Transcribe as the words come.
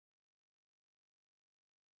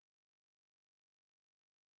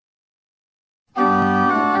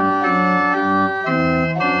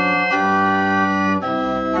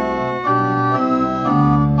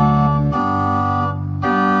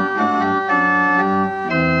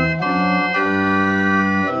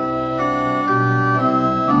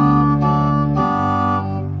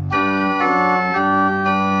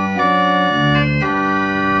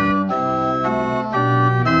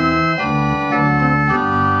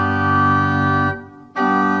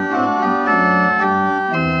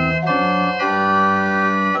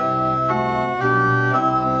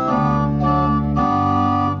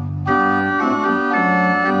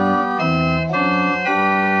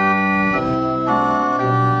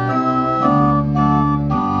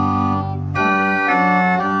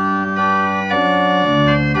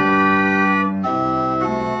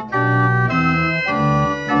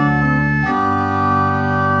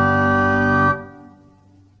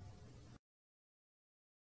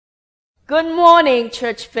Good morning,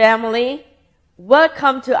 church family.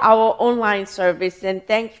 Welcome to our online service and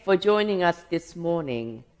thank you for joining us this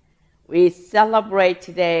morning. We celebrate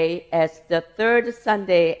today as the third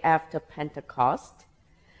Sunday after Pentecost,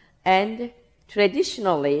 and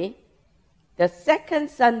traditionally, the second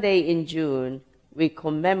Sunday in June, we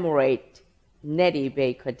commemorate Nettie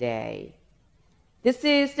Baker Day. This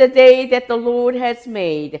is the day that the Lord has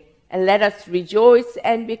made, and let us rejoice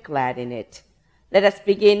and be glad in it. Let us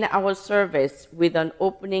begin our service with an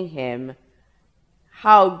opening hymn,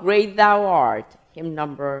 How Great Thou Art, hymn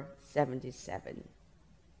number 77.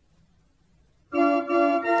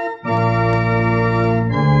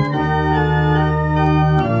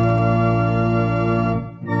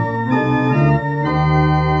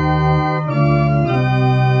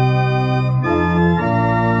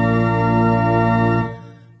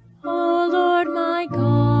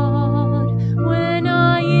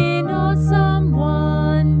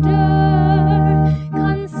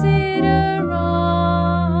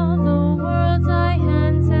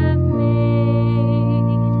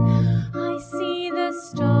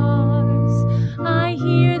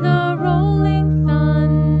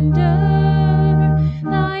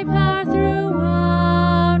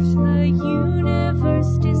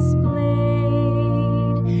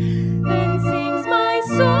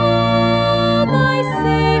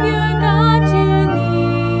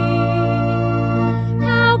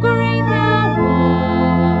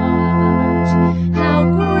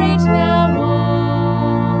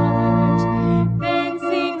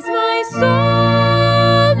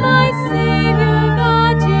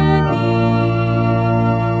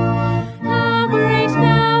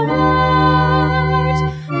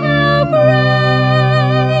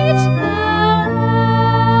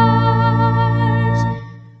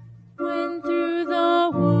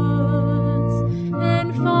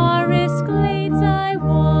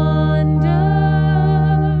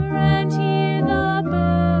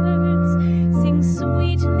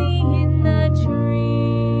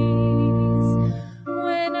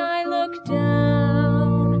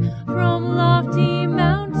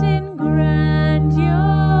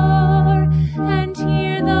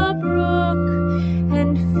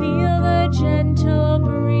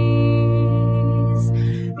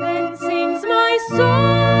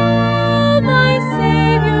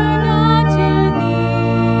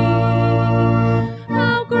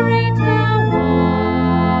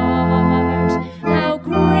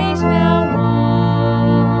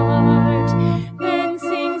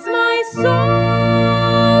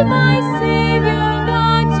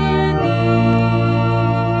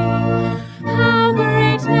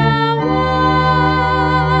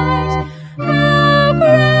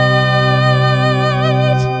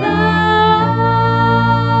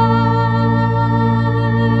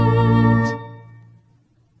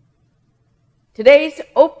 Today's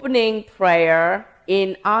opening prayer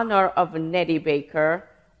in honor of Nettie Baker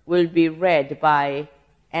will be read by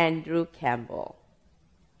Andrew Campbell.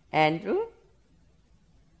 Andrew?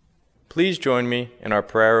 Please join me in our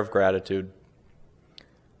prayer of gratitude.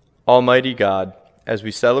 Almighty God, as we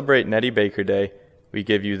celebrate Nettie Baker Day, we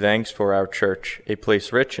give you thanks for our church, a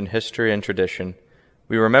place rich in history and tradition.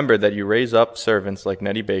 We remember that you raise up servants like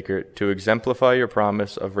Nettie Baker to exemplify your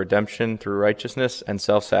promise of redemption through righteousness and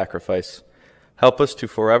self-sacrifice. Help us to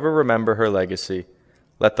forever remember her legacy.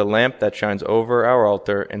 Let the lamp that shines over our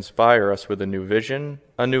altar inspire us with a new vision,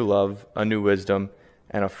 a new love, a new wisdom,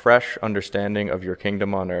 and a fresh understanding of your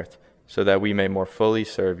kingdom on earth, so that we may more fully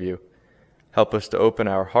serve you. Help us to open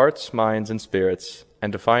our hearts, minds, and spirits,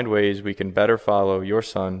 and to find ways we can better follow your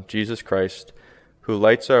Son, Jesus Christ, who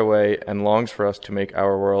lights our way and longs for us to make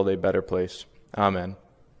our world a better place. Amen.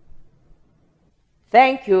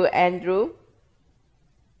 Thank you, Andrew.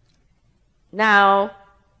 Now,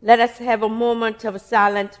 let us have a moment of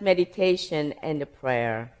silent meditation and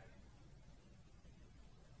prayer.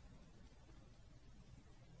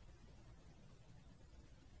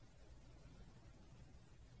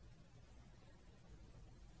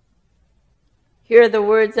 Hear the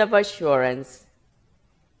words of assurance.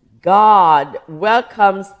 God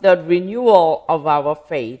welcomes the renewal of our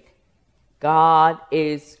faith. God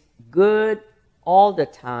is good all the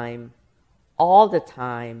time, all the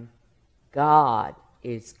time. God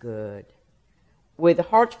is good. With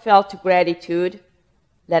heartfelt gratitude,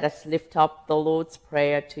 let us lift up the Lord's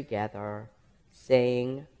Prayer together,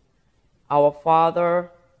 saying, Our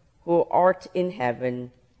Father, who art in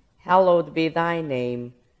heaven, hallowed be thy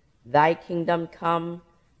name. Thy kingdom come,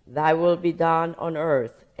 thy will be done on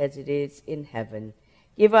earth as it is in heaven.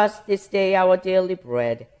 Give us this day our daily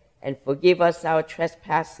bread, and forgive us our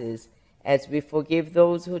trespasses, as we forgive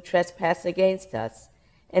those who trespass against us.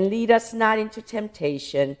 and lead us not into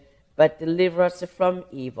temptation, but deliver us from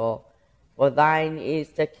evil. For thine is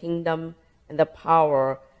the kingdom, and the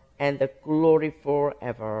power, and the glory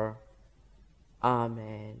forever.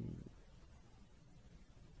 Amen.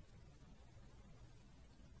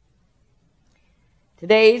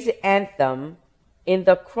 Today's anthem, In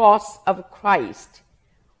the Cross of Christ,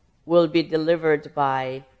 will be delivered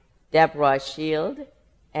by Deborah Shield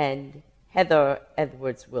and Heather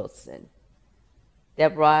Edwards Wilson.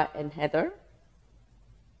 Deborah and Heather.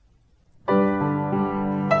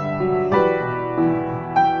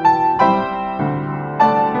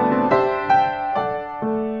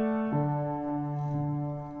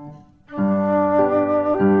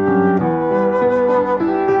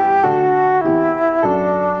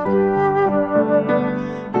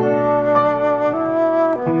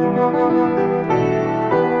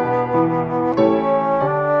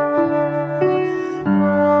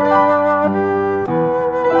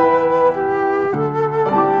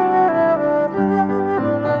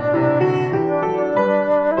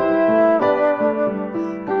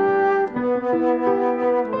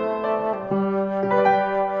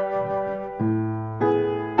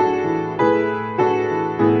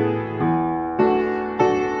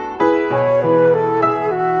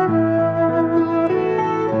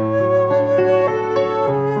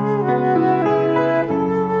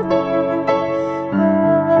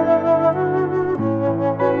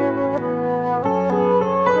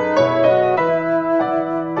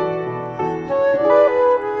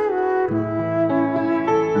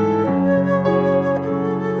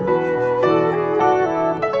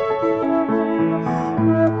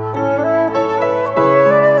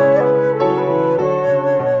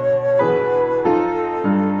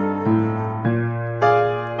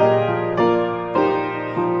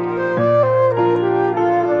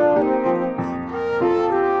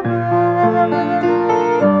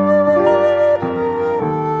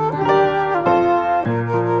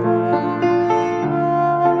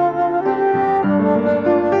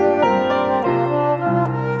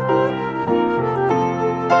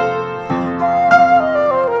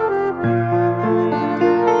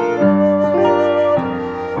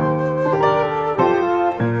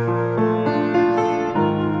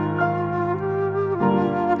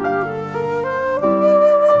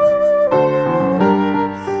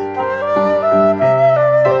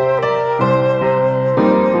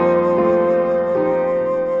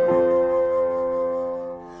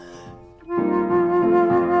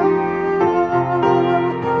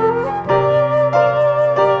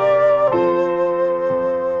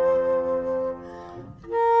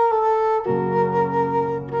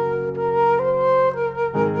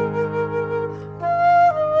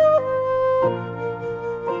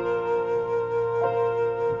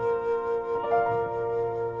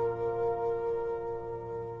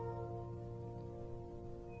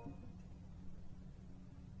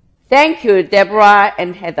 Thank you, Deborah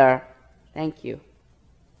and Heather. Thank you.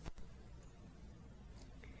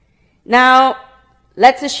 Now,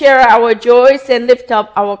 let's share our joys and lift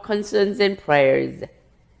up our concerns and prayers.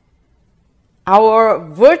 Our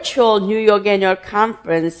virtual New York Annual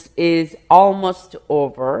Conference is almost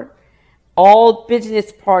over. All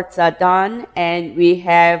business parts are done, and we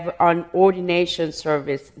have an ordination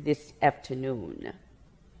service this afternoon.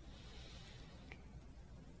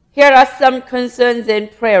 Here are some concerns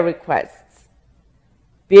and prayer requests.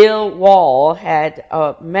 Bill Wall had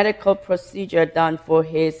a medical procedure done for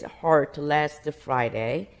his heart last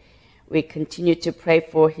Friday. We continue to pray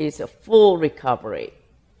for his full recovery.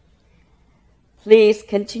 Please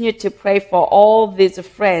continue to pray for all these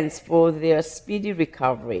friends for their speedy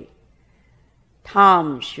recovery.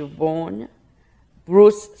 Tom Siobhan,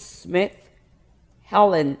 Bruce Smith,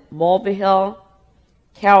 Helen Mulvihill,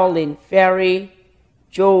 Carolyn Ferry,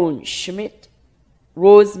 Joan Schmidt,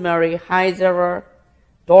 Rosemary Heiserer,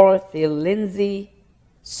 Dorothy Lindsay,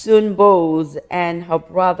 Sun Bose and her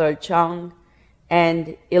brother Chung,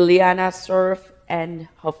 and Ileana Surf and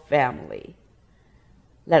her family.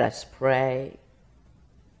 Let us pray.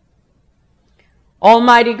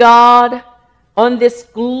 Almighty God, on this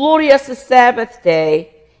glorious Sabbath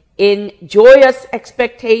day, in joyous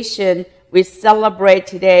expectation, we celebrate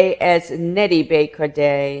today as Nettie Baker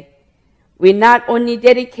Day. We not only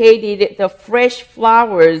dedicated the fresh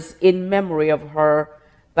flowers in memory of her,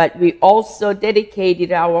 but we also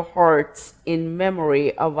dedicated our hearts in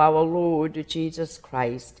memory of our Lord Jesus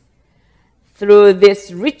Christ. Through this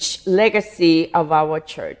rich legacy of our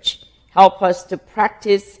church, help us to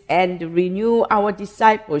practice and renew our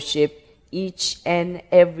discipleship each and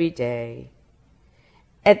every day.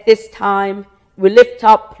 At this time, we lift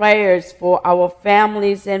up prayers for our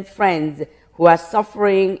families and friends who who are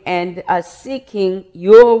suffering and are seeking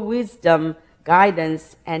your wisdom,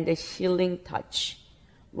 guidance, and a healing touch.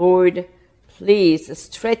 Lord, please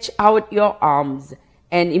stretch out your arms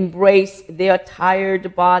and embrace their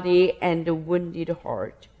tired body and wounded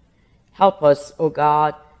heart. Help us, O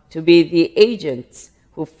God, to be the agents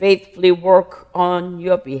who faithfully work on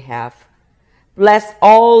your behalf. Bless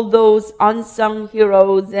all those unsung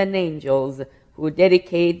heroes and angels who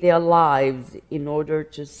dedicate their lives in order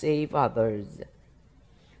to save others.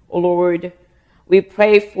 O Lord, we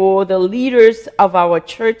pray for the leaders of our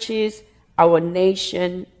churches, our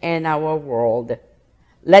nation, and our world.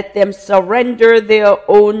 Let them surrender their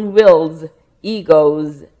own wills,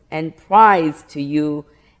 egos, and prides to you,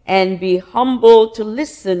 and be humble to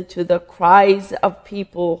listen to the cries of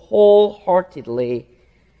people wholeheartedly.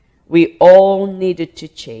 We all needed to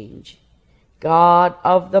change. God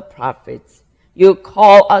of the prophets, you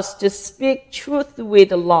call us to speak truth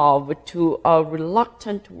with love to a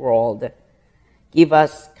reluctant world. Give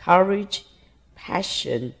us courage,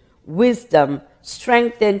 passion, wisdom,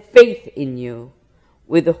 strength, and faith in you.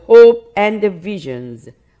 With hope and visions,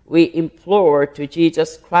 we implore to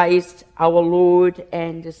Jesus Christ, our Lord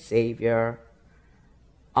and Savior.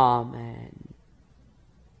 Amen.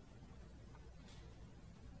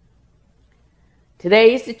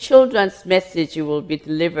 Today's children's message will be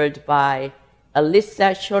delivered by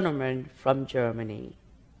Alyssa Schoenemann from Germany.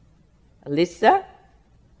 Alyssa?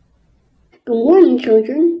 Good morning,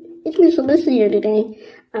 children. It's Miss Alyssa here today,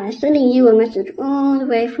 sending you a message all the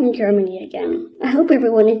way from Germany again. I hope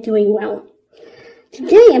everyone is doing well.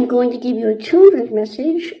 Today I'm going to give you a children's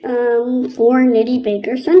message for Nettie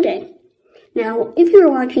Baker Sunday. Now, if you're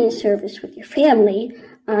watching the service with your family,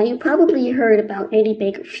 you probably heard about Nettie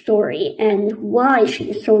Baker's story and why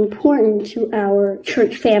she is so important to our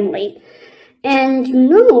church family. And you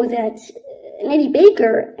know that Nettie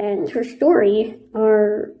Baker and her story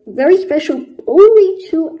are very special only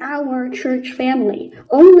to our church family,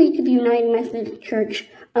 only to the United Methodist Church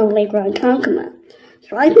of Lake Ronkonkoma.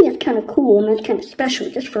 So I think it's kind of cool and that's kind of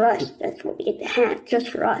special just for us. That's what we get to have, just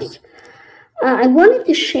for us. I wanted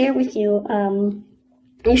to share with you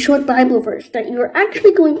a short Bible verse that you're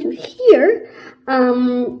actually going to hear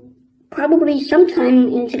probably sometime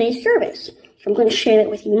in today's service. So I'm going to share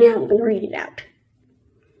that with you now. I'm going to read it out.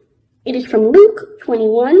 It is from Luke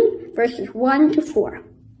 21, verses 1 to 4.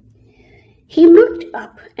 He looked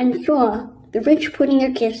up and saw the rich putting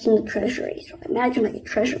their gifts in the treasury. So imagine like a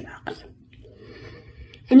treasure box.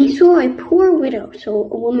 And he saw a poor widow, so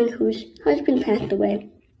a woman whose husband passed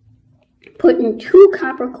away, put in 2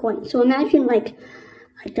 copper coins. So imagine like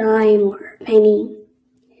a dime or a penny.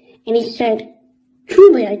 And he said,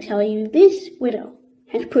 "Truly I tell you, this widow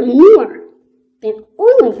has put more than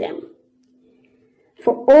all of them.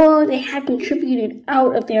 For all they had contributed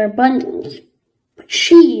out of their abundance, but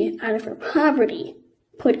she, out of her poverty,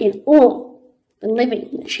 put in all the living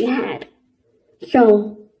that she had."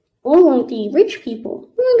 So all of the rich people,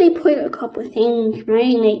 well, they put a couple of things,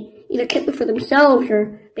 right? And they either kept it for themselves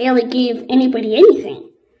or barely gave anybody anything.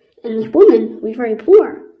 And this woman, who was very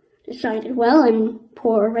poor, decided, well, I'm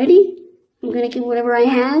poor already. I'm going to give whatever I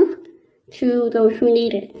have to those who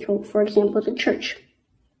need it. So, for example, the church.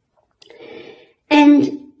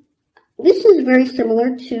 And this is very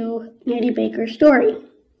similar to Nettie Baker's story.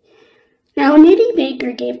 Now, Nettie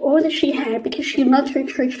Baker gave all that she had because she loved her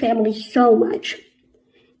church family so much.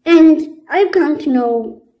 And I've gotten to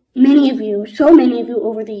know many of you, so many of you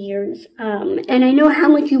over the years, and I know how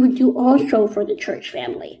much you would do also for the church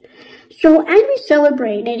family. So as we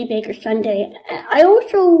celebrate Nettie Baker Sunday,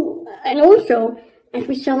 and also as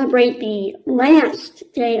we celebrate the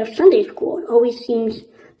last day of Sunday school, it always seems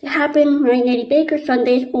to happen, right? Nettie Baker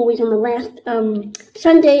Sunday is always on the last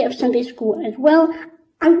Sunday of Sunday school as well.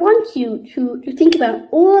 I want you to think about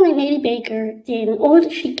all that Nettie Baker did and all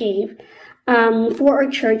that she gave for our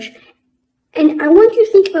church. And I want you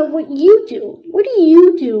to think about what you do. What do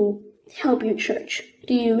you do to help your church?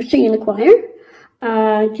 Do you sing in the choir?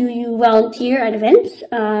 Do you volunteer at events,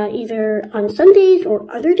 either on Sundays or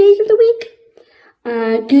other days of the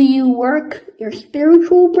week? Do you work your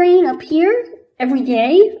spiritual brain up here every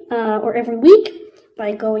day or every week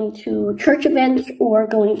by going to church events or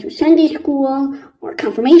going to Sunday school or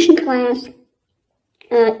confirmation class?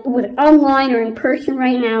 Whether online or in person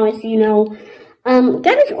right now, as you know,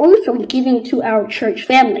 that is also giving to our church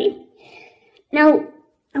family. Now,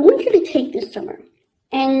 I want you to take this summer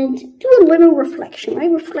and do a little reflection,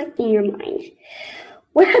 right? Reflect in your mind.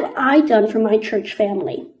 What have I done for my church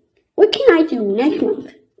family? What can I do next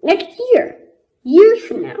month, next year, years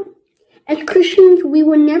from now? As Christians, we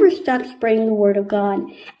will never stop spreading the word of God.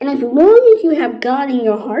 And as long as you have God in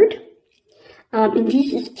your heart, in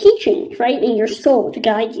Jesus' teachings, right, in your soul to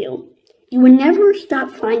guide you, you will never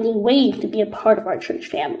stop finding ways to be a part of our church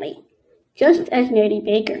family, just as Nettie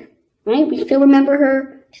Baker, right? We still remember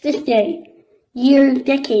her to this day.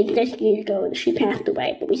 Decades ago that she passed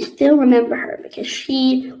away, but we still remember her because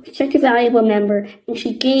she was such a valuable member and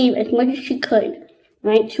she gave as much as she could,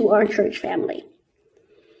 right, to our church family.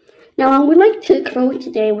 Now, I would like to close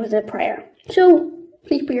today with a prayer. So,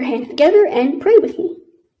 please put your hands together and pray with me.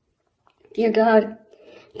 Dear God,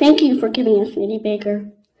 thank you for giving us Nettie Baker.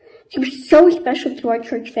 She was so special to our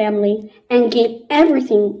church family and gave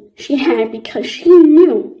everything she had because she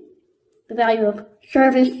knew the value of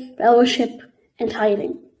service, fellowship, and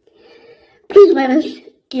tithing. Please let us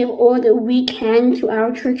give all that we can to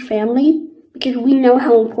our church family because we know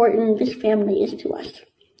how important this family is to us.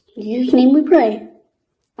 In Jesus' name we pray.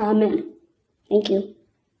 Amen. Thank you.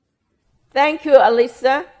 Thank you,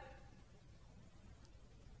 Alyssa.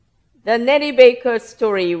 The Nettie Baker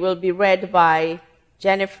story will be read by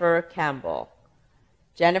Jennifer Campbell.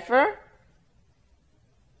 Jennifer?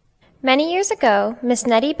 Many years ago, Miss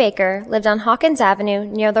Nettie Baker lived on Hawkins Avenue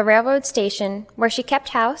near the railroad station where she kept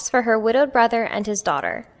house for her widowed brother and his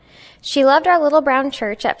daughter. She loved our little brown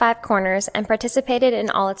church at Five Corners and participated in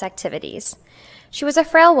all its activities. She was a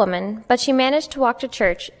frail woman, but she managed to walk to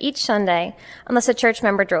church each Sunday unless a church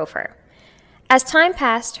member drove her. As time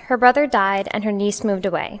passed, her brother died and her niece moved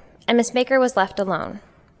away, and Miss Baker was left alone.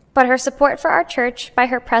 But her support for our church by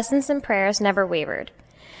her presence and prayers never wavered.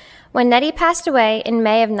 When Nettie passed away in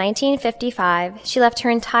May of 1955, she left her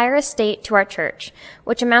entire estate to our church,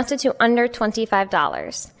 which amounted to under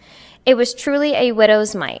 $25. It was truly a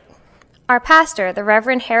widow's mite. Our pastor, the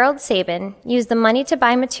Reverend Harold Sabin, used the money to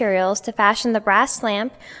buy materials to fashion the brass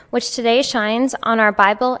lamp which today shines on our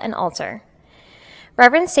Bible and altar.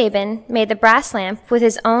 Reverend Sabin made the brass lamp with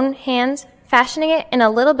his own hands, fashioning it in a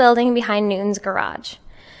little building behind Newton's garage.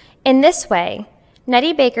 In this way,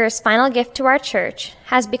 Nettie Baker's final gift to our church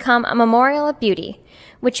has become a memorial of beauty,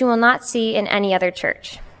 which you will not see in any other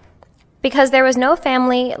church. Because there was no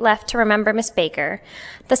family left to remember Miss Baker,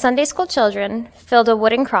 the Sunday school children filled a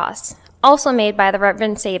wooden cross, also made by the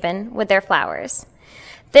Reverend Sabin, with their flowers.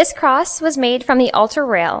 This cross was made from the altar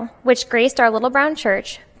rail, which graced our little brown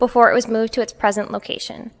church before it was moved to its present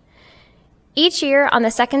location. Each year on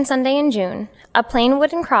the second Sunday in June, a plain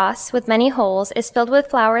wooden cross with many holes is filled with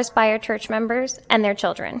flowers by our church members and their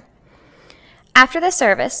children. After the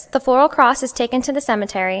service, the floral cross is taken to the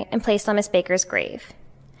cemetery and placed on Miss Baker's grave.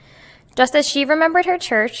 Just as she remembered her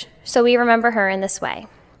church, so we remember her in this way.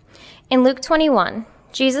 In Luke 21,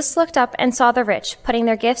 Jesus looked up and saw the rich putting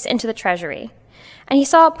their gifts into the treasury, and he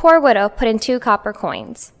saw a poor widow put in 2 copper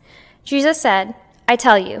coins. Jesus said, "I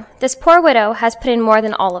tell you, this poor widow has put in more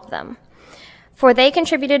than all of them. For they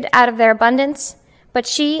contributed out of their abundance, but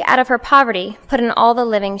she, out of her poverty, put in all the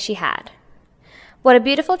living she had." What a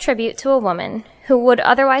beautiful tribute to a woman who would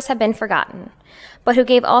otherwise have been forgotten, but who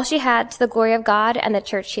gave all she had to the glory of God and the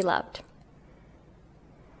church she loved.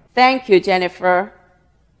 Thank you, Jennifer.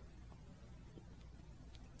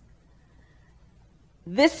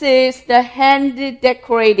 This is the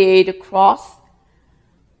hand-decorated cross,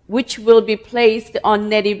 which will be placed on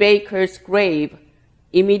Nettie Baker's grave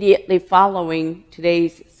immediately following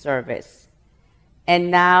today's service.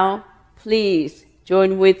 And now, please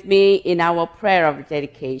join with me in our prayer of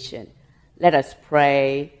dedication. Let us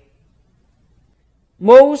pray.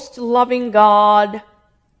 Most loving God,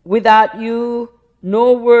 without you,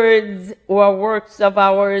 no words or works of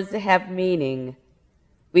ours have meaning.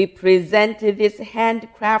 We present this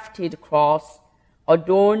handcrafted cross,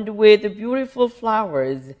 adorned with beautiful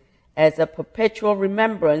flowers, as a perpetual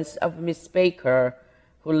remembrance of Miss Baker,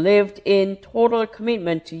 who lived in total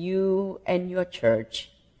commitment to you and your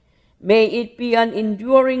church. May it be an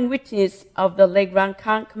enduring witness of the Lake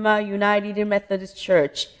Ronkonkoma United Methodist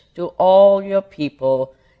Church to all your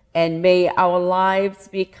people, and may our lives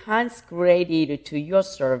be consecrated to your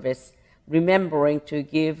service, remembering to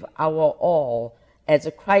give our all as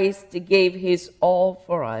Christ gave his all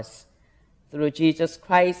for us. Through Jesus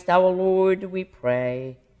Christ our Lord, we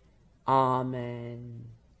pray. Amen.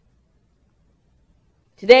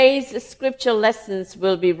 Today's scripture lessons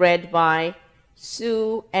will be read by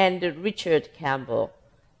Sue and Richard Campbell.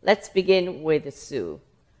 Let's begin with Sue.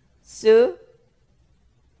 Sue?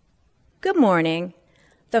 Good morning.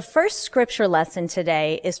 The first scripture lesson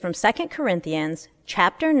today is from 2 Corinthians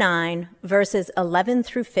chapter 9, verses 11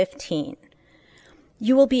 through 15.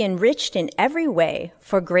 You will be enriched in every way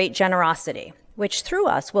for great generosity, which through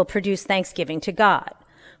us will produce thanksgiving to God.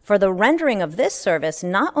 For the rendering of this service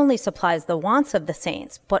not only supplies the wants of the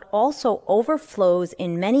saints, but also overflows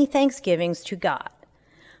in many thanksgivings to God.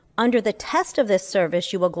 Under the test of this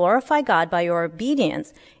service, you will glorify God by your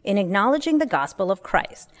obedience in acknowledging the gospel of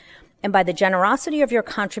Christ, and by the generosity of your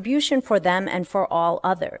contribution for them and for all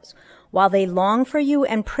others, while they long for you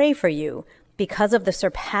and pray for you because of the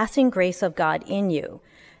surpassing grace of God in you.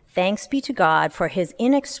 Thanks be to God for his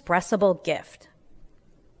inexpressible gift.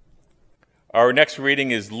 Our next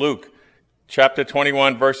reading is Luke, chapter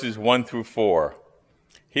 21, verses 1 through 4.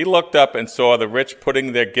 He looked up and saw the rich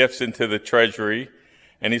putting their gifts into the treasury,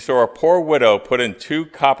 and he saw a poor widow put in 2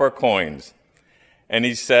 copper coins. And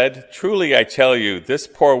he said, "Truly I tell you, this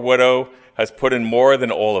poor widow has put in more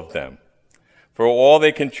than all of them. For all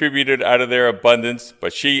they contributed out of their abundance,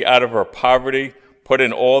 but she out of her poverty put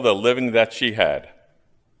in all the living that she had."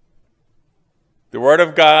 The word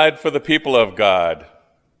of God for the people of God.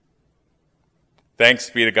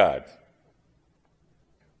 Thanks be to God.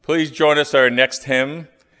 Please join us our next hymn,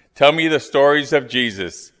 Tell Me the Stories of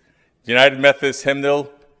Jesus, United Methodist Hymnal,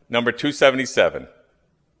 number 277.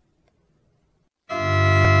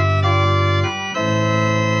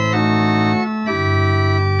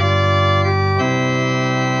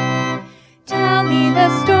 Tell me the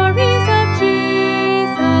stories of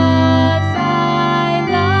Jesus, I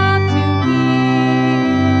love to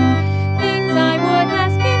hear. Things I would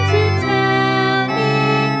ask him to tell me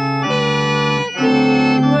if he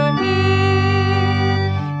were here.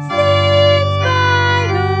 Scenes by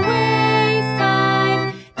the wayside,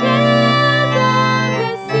 tales on the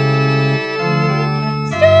sea,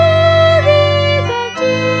 stories of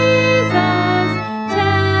Jesus,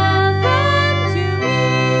 tell them to me.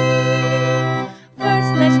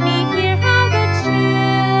 First let me hear how the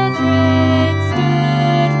children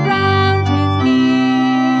stood round his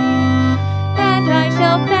knee, and I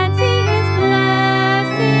shall fancy his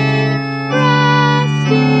blessing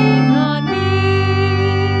resting on me.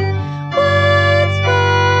 Words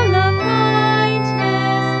full of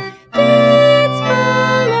kindness, deeds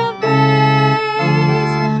full of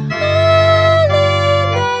grace, all in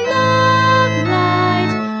the love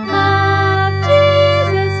light of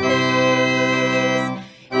Jesus' face.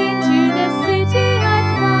 Into the city I'd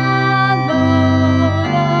follow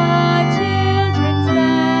the children's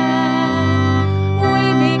band,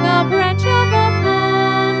 waving a branch of a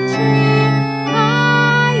palm tree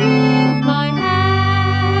high in my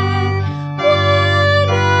hand. One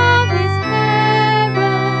of his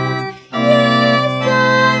heralds, yes, I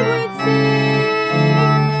would sing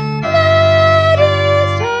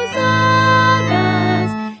loudest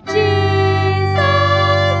hosannas, Jesus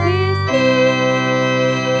is King.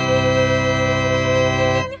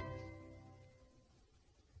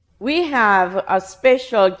 We have a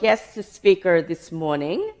special guest speaker this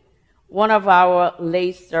morning, one of our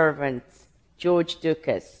lay servants, George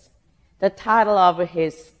Dukas. The title of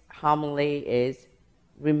his homily is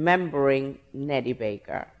Remembering Nettie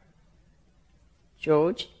Baker.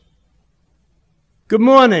 George? Good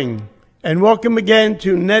morning, and welcome again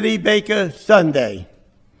to Nettie Baker Sunday.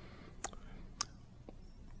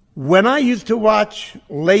 When I used to watch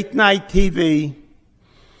late night TV,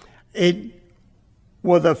 it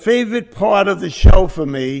was a favorite part of the show for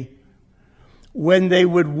me when they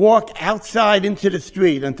would walk outside into the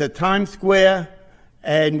street, into Times Square,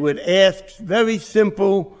 and would ask very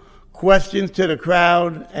simple questions to the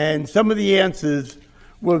crowd, and some of the answers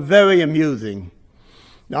were very amusing.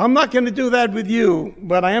 Now, I'm not going to do that with you,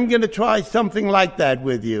 but I am going to try something like that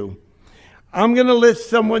with you. I'm going to list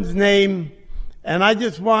someone's name, and I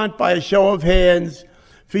just want, by a show of hands,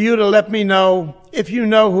 for you to let me know if you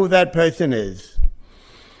know who that person is.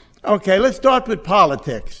 Okay, let's start with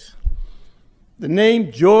politics. The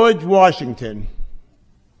name George Washington.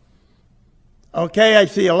 Okay, I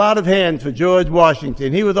see a lot of hands for George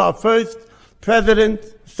Washington. He was our first president,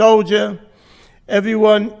 soldier.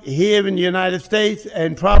 Everyone here in the United States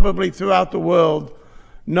and probably throughout the world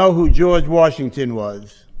know who George Washington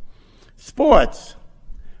was. Sports,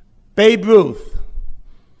 Babe Ruth.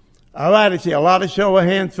 All right, I see a lot of show of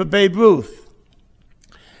hands for Babe Ruth.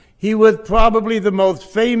 He was probably the most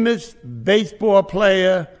famous baseball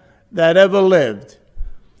player that ever lived,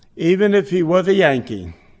 even if he was a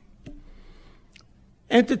Yankee.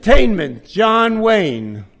 Entertainment, John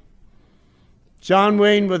Wayne. John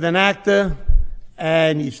Wayne was an actor,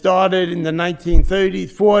 and he started in the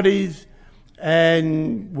 1930s, 40s,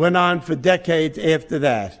 and went on for decades after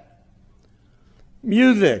that.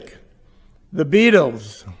 Music, the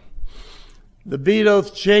Beatles. The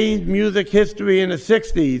Beatles changed music history in the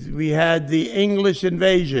 60s. We had the English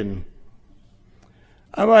invasion.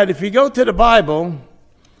 All right, if you go to the Bible,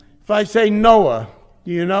 if I say Noah,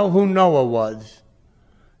 do you know who Noah was?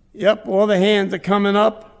 Yep, all the hands are coming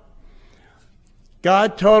up.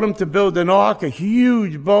 God told him to build an ark, a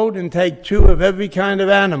huge boat, and take 2 of every kind of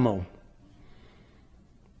animal.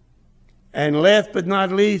 And last but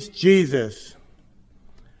not least, Jesus.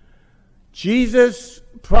 Jesus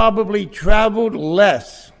probably traveled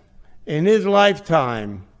less in his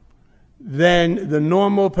lifetime than the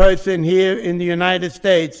normal person here in the United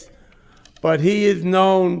States, but he is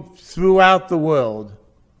known throughout the world.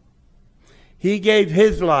 He gave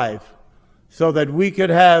his life so that we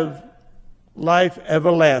could have life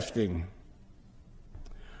everlasting.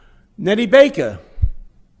 Nettie Baker.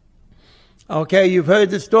 Okay, you've heard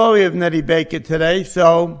the story of Nettie Baker today,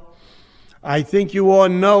 so I think you all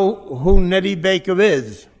know who Nettie Baker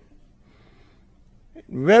is.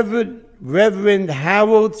 Reverend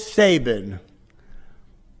Harold Sabin.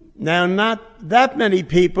 Now, not that many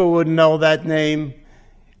people would know that name,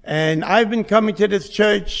 and I've been coming to this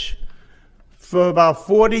church for about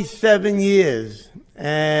 47 years,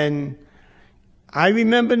 and I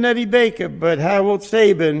remember Nettie Baker, but Harold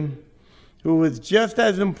Sabin, who was just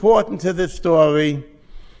as important to this story,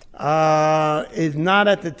 is not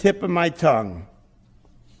at the tip of my tongue.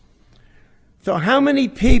 So how many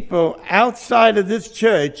people outside of this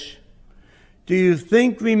church do you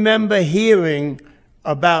think remember hearing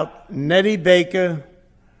about Nettie Baker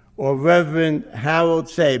or Reverend Harold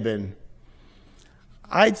Sabin?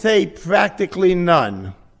 I'd say practically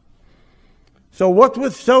none. So what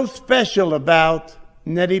was so special about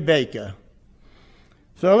Nettie Baker?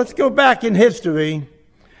 So let's go back in history.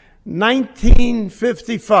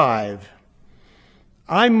 1955,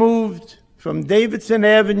 I moved from Davidson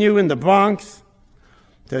Avenue in the Bronx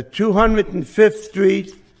to 205th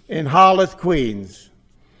Street in Hollis, Queens.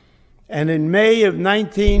 And in May of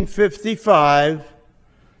 1955,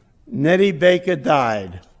 Nettie Baker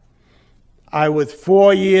died. I was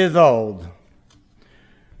 4 years old.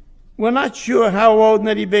 We're not sure how old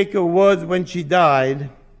Nettie Baker was when she died,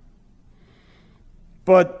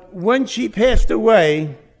 but when she passed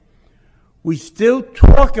away, we still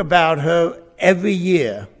talk about her every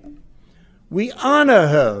year. We honor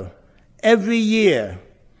her every year.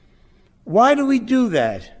 Why do we do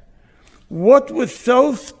that? What was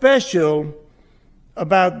so special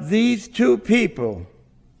about these 2 people?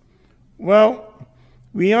 Well,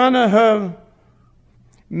 we honor her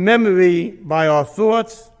memory by our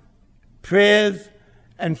thoughts, prayers,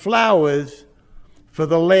 and flowers for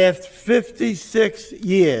the last 56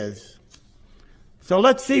 years. So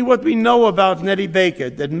let's see what we know about Nettie Baker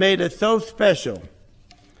that made her so special.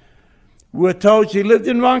 We're told she lived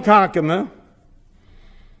in Ronkonkoma,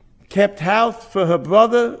 kept house for her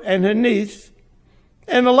brother and her niece,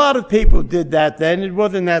 and a lot of people did that then. It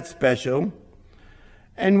wasn't that special.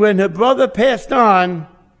 And when her brother passed on,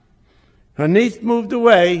 her niece moved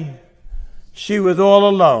away, she was all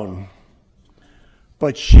alone.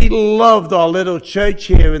 But she loved our little church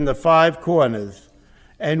here in the Five Corners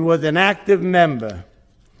and was an active member.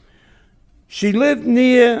 She lived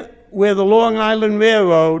near where the Long Island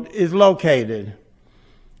Railroad is located,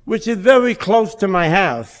 which is very close to my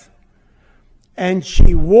house. And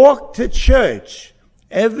she walked to church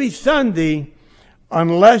every Sunday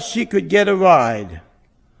unless she could get a ride.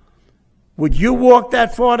 Would you walk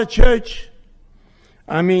that far to church?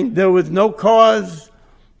 I mean, there was no cars,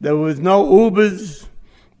 there was no Ubers,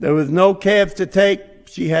 there was no cabs to take.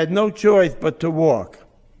 She had no choice but to walk.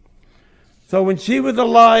 So when she was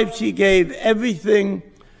alive, she gave everything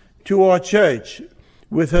to our church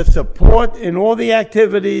with her support in all the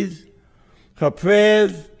activities, her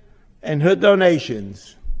prayers, and her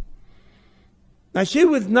donations. Now, she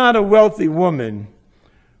was not a wealthy woman.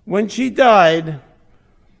 When she died,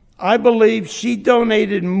 I believe she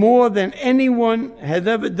donated more than anyone has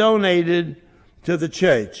ever donated to the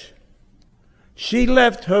church. She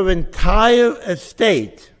left her entire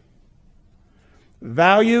estate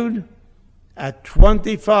valued at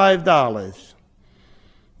 $25.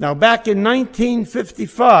 Now, back in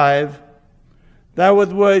 1955, that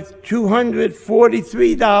was worth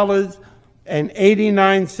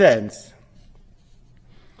 $243.89.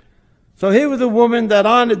 So here was a woman that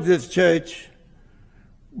honored this church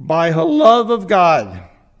by her love of God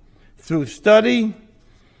through study.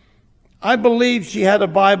 I believe she had a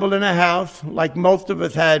Bible in her house, like most of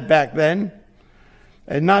us had back then.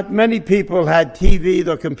 And not many people had TVs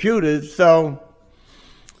or computers, so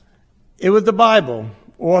it was the Bible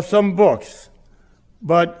or some books.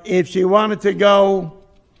 But if she wanted to go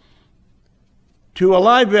to a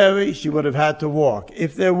library, she would have had to walk,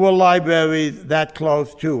 if there were libraries that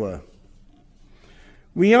close to her.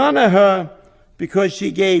 We honor her because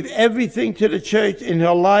she gave everything to the church in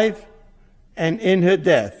her life and in her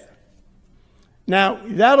death. Now,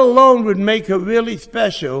 that alone would make her really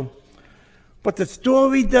special, But the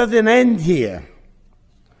story doesn't end here.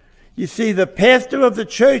 You see, the pastor of the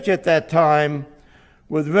church at that time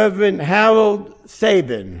was Reverend Harold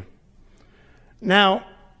Sabin. Now,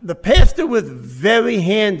 the pastor was very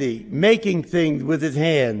handy making things with his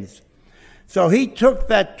hands. So he took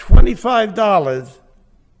that $25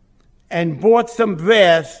 and bought some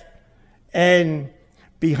brass, and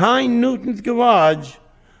behind Newton's garage,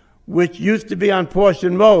 which used to be on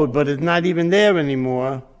Portion Road but is not even there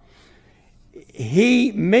anymore,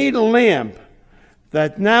 he made a lamp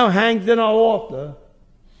that now hangs in our altar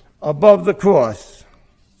above the cross.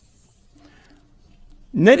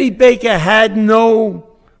 Nettie Baker had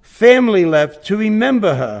no family left to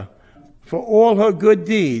remember her for all her good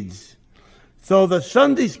deeds. So the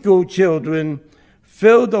Sunday school children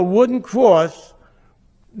filled a wooden cross,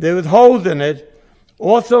 there was holes in it,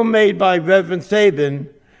 also made by Reverend Sabin,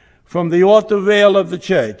 from the altar rail of the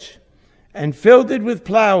church, and filled it with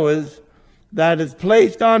flowers that is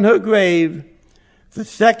placed on her grave the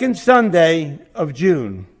second Sunday of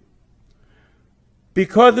June.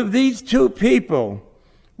 Because of these two people,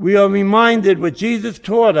 we are reminded what Jesus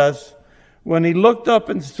taught us when he looked up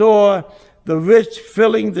and saw the rich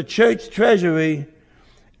filling the church treasury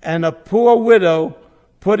and a poor widow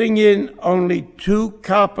putting in only 2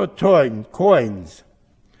 copper coins.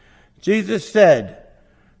 Jesus said,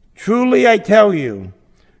 "Truly I tell you,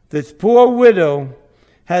 this poor widow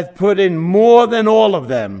has put in more than all of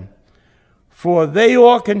them, for they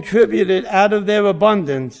all contributed out of their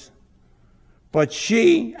abundance, but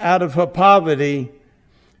she, out of her poverty,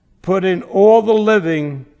 put in all the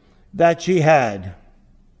living that she had."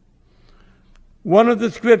 One of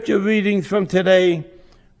the scripture readings from today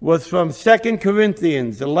was from 2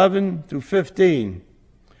 Corinthians 11 through 15.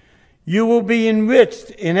 "You will be enriched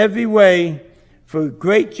in every way for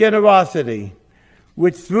great generosity,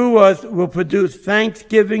 which through us will produce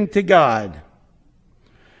thanksgiving to God."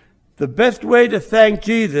 The best way to thank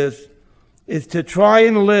Jesus is to try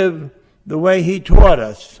and live the way he taught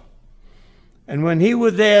us. And when he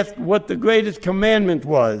was asked what the greatest commandment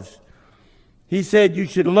was, he said, "You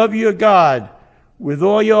should love your God with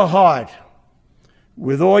all your heart,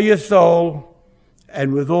 with all your soul,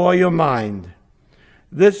 and with all your mind.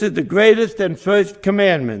 This is the greatest and first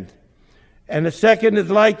commandment. And the second is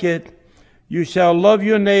like it, you shall love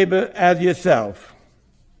your neighbor as yourself."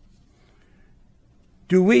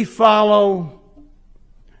 Do we follow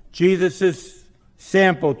Jesus'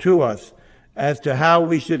 sample to us as to how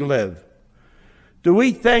we should live? Do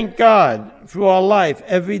we thank God for our life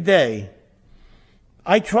every day?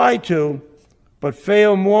 I try to, but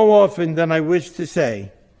fail more often than I wish to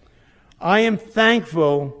say. I am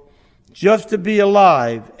thankful just to be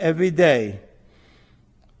alive every day.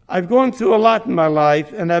 I've gone through a lot in my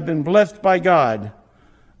life, and I've been blessed by God.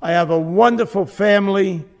 I have a wonderful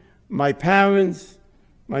family, my parents,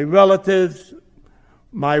 my relatives,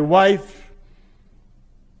 my wife.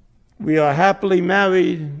 We are happily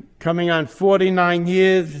married, coming on 49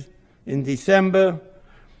 years in December.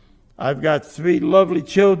 I've got 3 lovely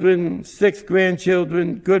children, 6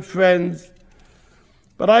 grandchildren, good friends.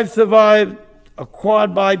 But I've survived a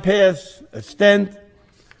quad bypass, a stent,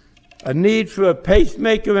 a need for a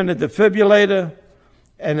pacemaker and a defibrillator,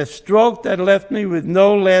 and a stroke that left me with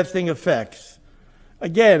no lasting effects.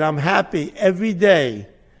 Again, I'm happy every day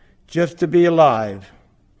just to be alive.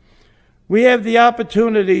 We have the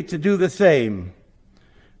opportunity to do the same.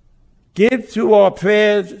 Give through our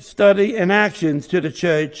prayers, study, and actions to the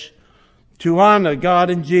church to honor God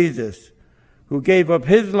and Jesus, who gave up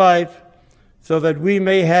his life so that we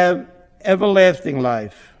may have everlasting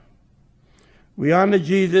life. We honor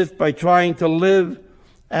Jesus by trying to live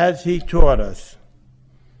as he taught us.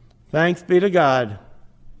 Thanks be to God.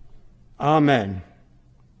 Amen.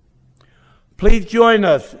 Please join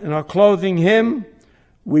us in our closing hymn,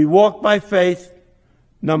 "We Walk by Faith,"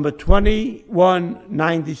 number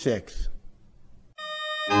 2196.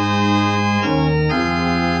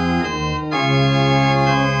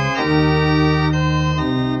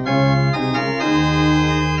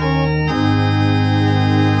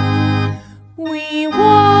 We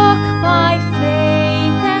walk by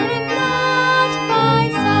faith and not by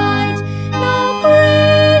sight. No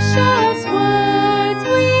gracious words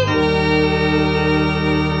we hear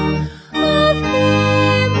of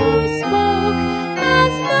him who spoke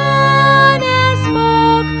as none has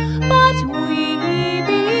spoke, but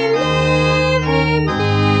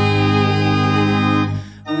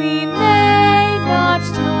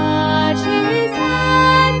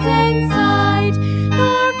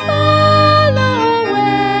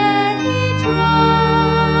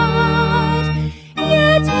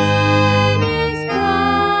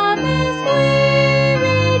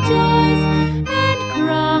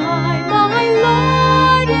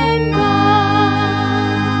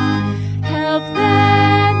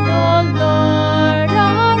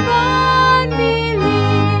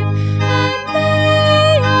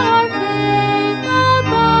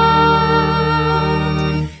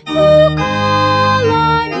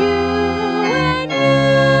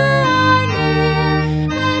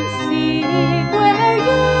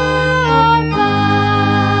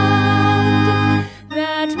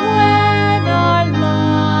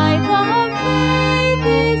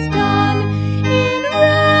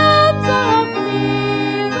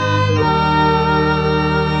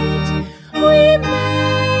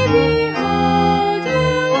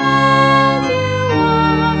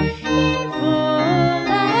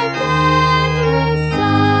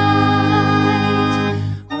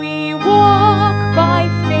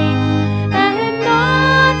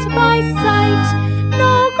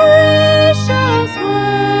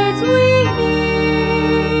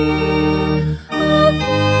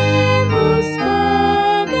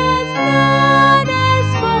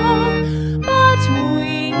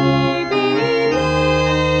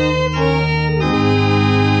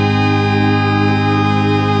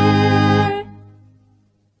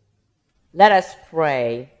Let us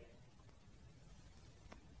pray.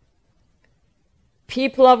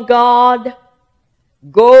 People of God,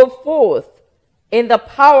 go forth in the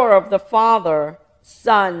power of the Father,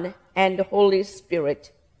 Son, and Holy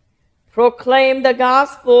Spirit. Proclaim the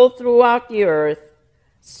gospel throughout the earth.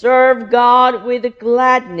 Serve God with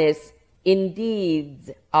gladness in deeds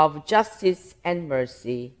of justice and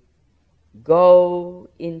mercy. Go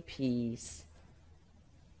in peace.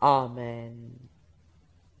 Amen.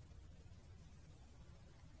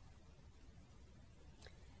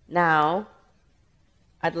 Now,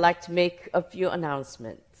 I'd like to make a few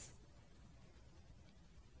announcements.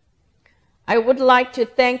 I would like to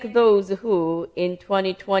thank those who, in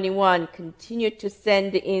 2021, continued to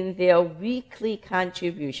send in their weekly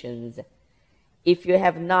contributions. If you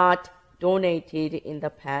have not donated in the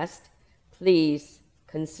past, please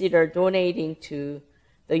consider donating to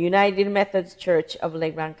the United Methodist Church of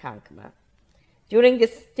Lake Ronkonkoma. During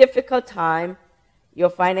this difficult time, your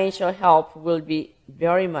financial help will be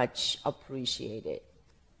very much appreciated.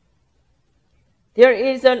 There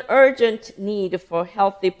is an urgent need for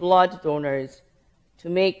healthy blood donors. To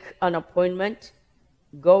make an appointment,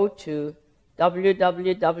 go to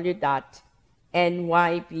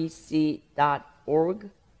www.nybc.org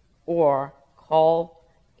or call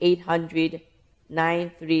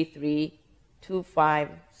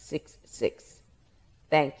 800-933-2566.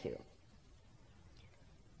 Thank you.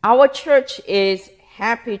 Our church is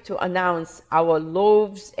happy to announce our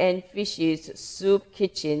Loaves and Fishes Soup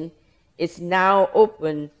Kitchen is now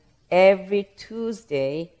open every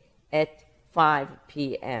Tuesday at 5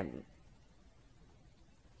 p.m.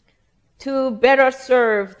 To better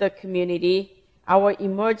serve the community, our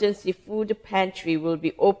emergency food pantry will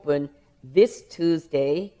be open this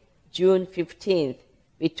Tuesday, June 15th,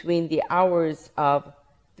 between the hours of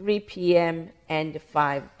 3 p.m. and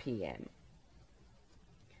 5 p.m.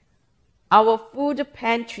 Our food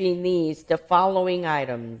pantry needs the following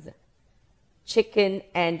items: chicken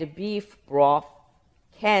and beef broth,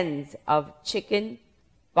 cans of chicken,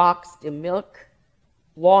 boxed milk,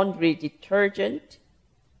 laundry detergent,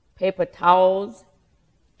 paper towels,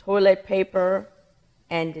 toilet paper,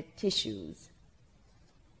 and tissues.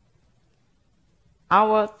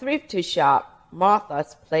 Our thrift shop,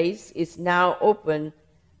 Martha's Place, is now open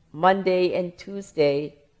Monday and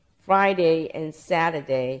Tuesday, Friday and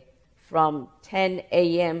Saturday from 10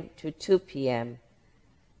 a.m. to 2 p.m.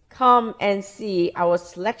 Come and see our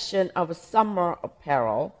selection of summer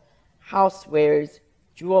apparel, housewares,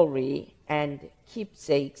 jewelry, and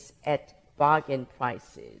keepsakes at bargain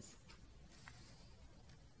prices.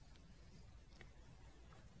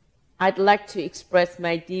 I'd like to express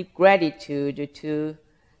my deep gratitude to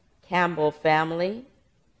Campbell family,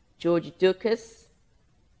 George Dukas,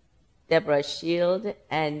 Deborah Shield,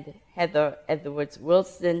 and Heather Edwards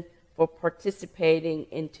Wilson for participating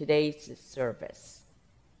in today's service.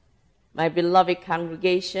 My beloved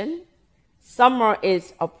congregation, summer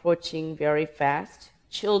is approaching very fast.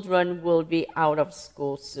 Children will be out of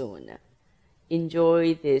school soon.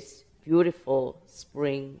 Enjoy this beautiful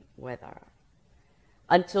spring weather.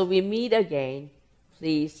 Until we meet again,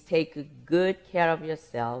 please take good care of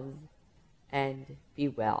yourselves and be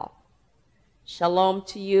well. Shalom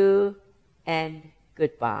to you and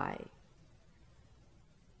goodbye.